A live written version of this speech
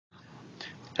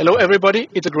Hello, everybody.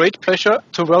 It's a great pleasure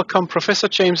to welcome Professor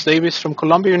James Davis from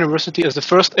Columbia University as the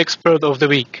first expert of the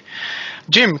week.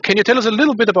 Jim, can you tell us a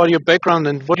little bit about your background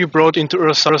and what you brought into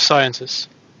earth sciences?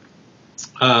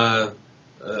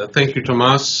 Thank you,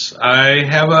 Tomas. I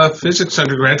have a physics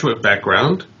undergraduate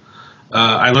background.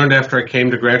 I learned after I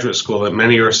came to graduate school that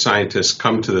many earth scientists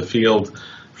come to the field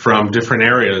from different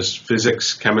areas,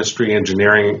 physics, chemistry,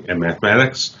 engineering, and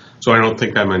mathematics, so I don't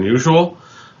think I'm unusual.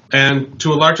 And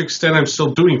to a large extent, I'm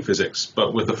still doing physics,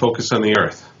 but with a focus on the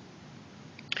Earth.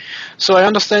 So I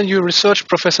understand you're a research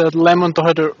professor at Lamont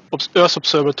Doherty Earth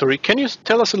Observatory. Can you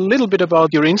tell us a little bit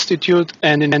about your institute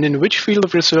and in which field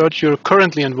of research you're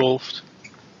currently involved?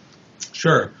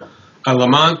 Sure.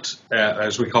 Lamont,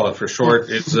 as we call it for short,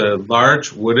 is a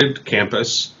large wooded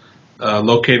campus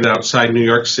located outside New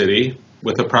York City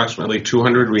with approximately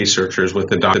 200 researchers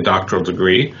with a doctoral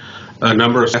degree, a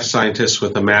number of scientists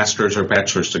with a master's or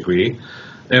bachelor's degree,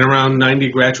 and around 90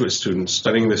 graduate students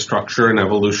studying the structure and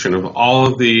evolution of all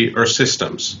of the Earth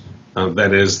systems,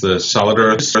 that is, the solid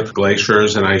Earth,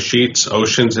 glaciers and ice sheets,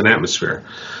 oceans, and atmosphere.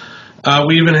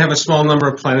 We even have a small number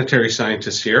of planetary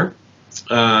scientists here.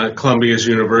 Columbia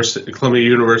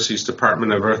University's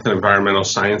Department of Earth and Environmental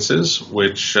Sciences,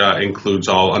 which includes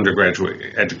all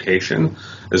undergraduate education,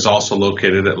 is also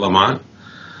located at Lamont.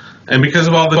 And because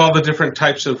of all the different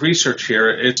types of research here,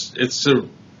 it's a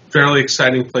fairly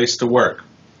exciting place to work.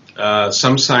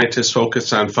 Some scientists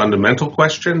focus on fundamental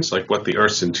questions, like what the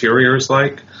Earth's interior is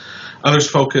like. Others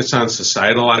focus on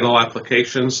societal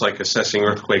applications, like assessing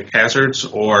earthquake hazards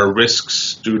or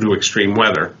risks due to extreme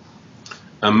weather.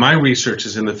 My research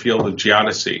is in the field of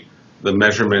geodesy, the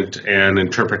measurement and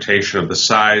interpretation of the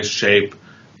size, shape,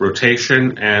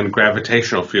 rotation, and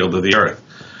gravitational field of the Earth.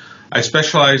 I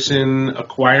specialize in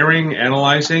acquiring,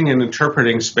 analyzing, and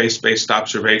interpreting space-based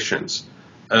observations.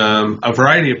 A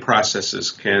variety of processes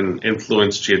can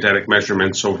influence geodetic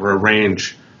measurements over a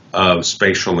range of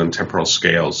spatial and temporal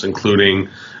scales, including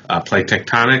plate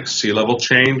tectonics, sea level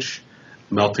change,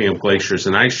 melting of glaciers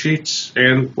and ice sheets,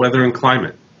 and weather and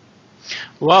climate.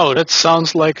 Wow, that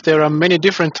sounds like there are many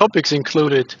different topics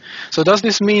included. So does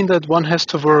this mean that one has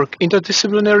to work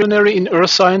interdisciplinary in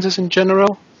earth sciences in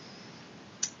general?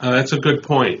 That's a good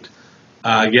point.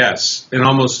 Yes, in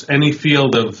almost any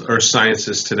field of earth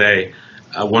sciences today,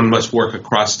 one must work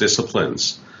across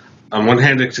disciplines. On one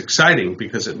hand, it's exciting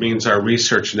because it means our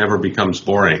research never becomes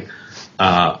boring.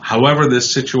 However,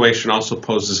 this situation also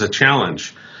poses a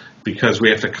challenge because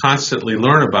we have to constantly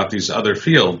learn about these other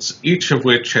fields, each of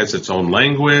which has its own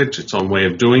language, its own way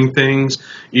of doing things.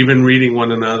 Even reading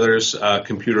one another's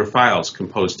computer files can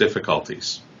pose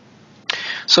difficulties.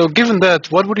 So given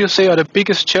that, what would you say are the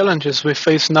biggest challenges we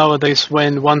face nowadays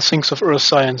when one thinks of earth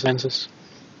sciences?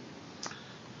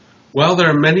 Well, there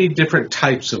are many different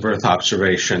types of Earth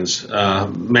observations,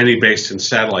 many based in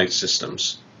satellite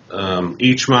systems.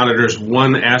 Each monitors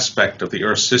one aspect of the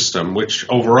Earth system, which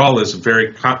overall is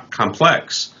very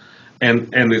complex,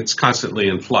 and it's constantly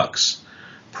in flux.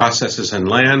 Processes in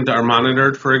land are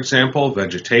monitored, for example,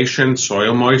 vegetation,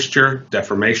 soil moisture,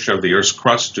 deformation of the Earth's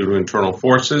crust due to internal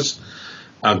forces.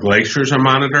 Glaciers are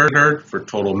monitored for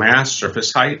total mass,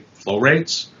 surface height, flow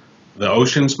rates. The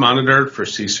oceans monitored for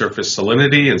sea surface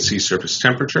salinity and sea surface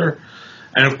temperature.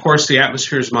 And of course, the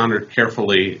atmosphere is monitored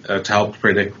carefully to help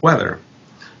predict weather.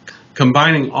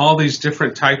 Combining all these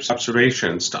different types of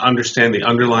observations to understand the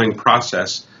underlying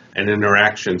process and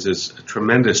interactions is a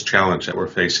tremendous challenge that we're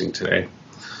facing today.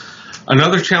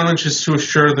 Another challenge is to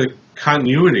assure the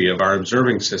continuity of our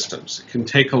observing systems. It can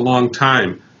take a long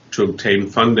time to obtain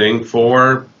funding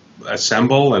for,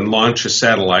 assemble, and launch a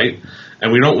satellite,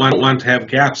 and we don't want to have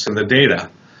gaps in the data.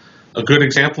 A good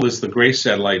example is the GRACE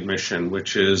satellite mission,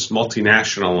 which is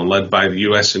multinational and led by the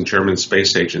U.S. and German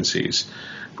space agencies.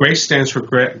 GRACE stands for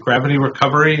Gravity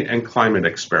Recovery and Climate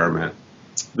Experiment.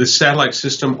 This satellite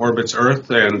system orbits Earth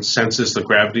and senses the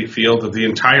gravity field of the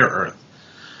entire Earth.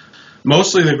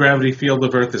 Mostly the gravity field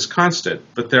of Earth is constant,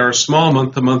 but there are small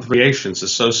month-to-month variations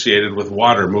associated with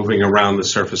water moving around the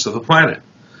surface of the planet.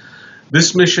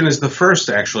 This mission is the first,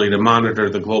 actually, to monitor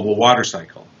the global water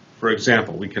cycle. For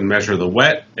example, we can measure the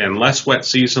wet and less wet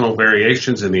seasonal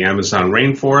variations in the Amazon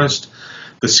rainforest,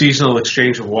 the seasonal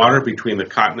exchange of water between the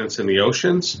continents and the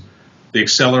oceans, the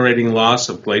accelerating loss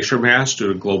of glacier mass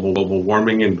due to global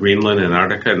warming in Greenland,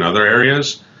 Antarctica, and other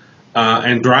areas,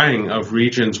 and drying of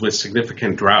regions with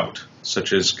significant drought,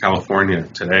 such as California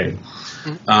today.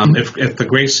 If the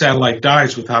GRACE satellite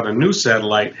dies without a new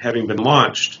satellite having been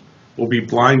launched, we'll be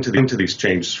blind to these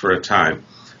changes for a time.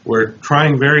 We're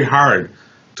trying very hard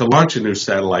to launch a new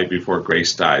satellite before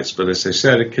GRACE dies, but as I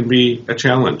said, it can be a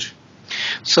challenge.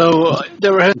 So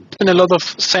there has been a lot of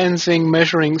sensing,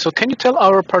 measuring. So can you tell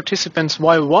our participants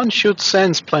why one should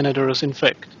sense planet Earth, in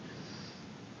fact?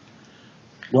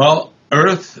 Well,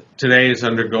 Earth today is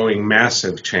undergoing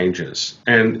massive changes,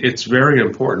 and it's very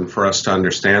important for us to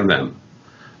understand them.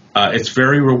 It's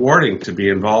very rewarding to be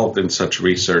involved in such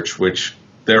research, which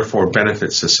therefore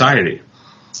benefits society.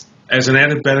 As an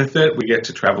added benefit, we get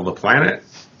to travel the planet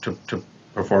to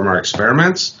perform our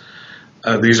experiments.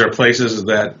 These are places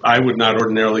that I would not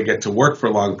ordinarily get to work for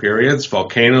long periods: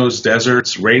 volcanoes,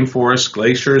 deserts, rainforests,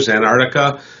 glaciers,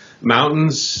 Antarctica,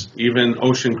 mountains, even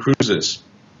ocean cruises.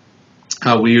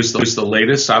 We use the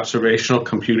latest observational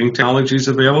computing technologies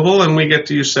available, and we get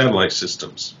to use satellite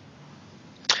systems.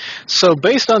 So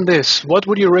based on this, what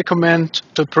would you recommend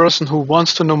to a person who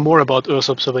wants to know more about Earth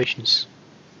observations?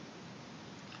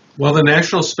 Well, the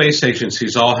national space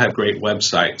agencies all have great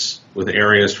websites with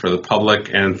areas for the public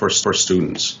and for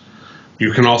students.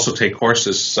 You can also take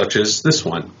courses such as this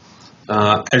one.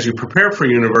 As you prepare for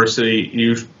university,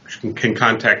 you can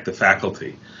contact the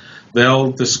faculty.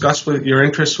 They'll discuss your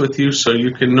interests with you so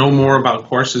you can know more about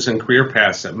courses and career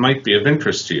paths that might be of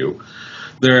interest to you.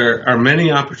 There are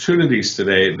many opportunities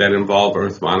today that involve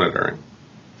Earth monitoring.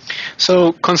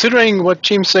 So, considering what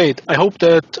Jim said, I hope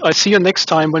that I see you next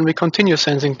time when we continue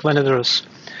sensing planet Earth.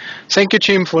 Thank you,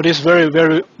 Jim, for this very,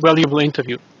 very valuable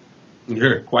interview.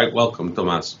 You're quite welcome,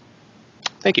 Tomas.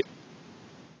 Thank you.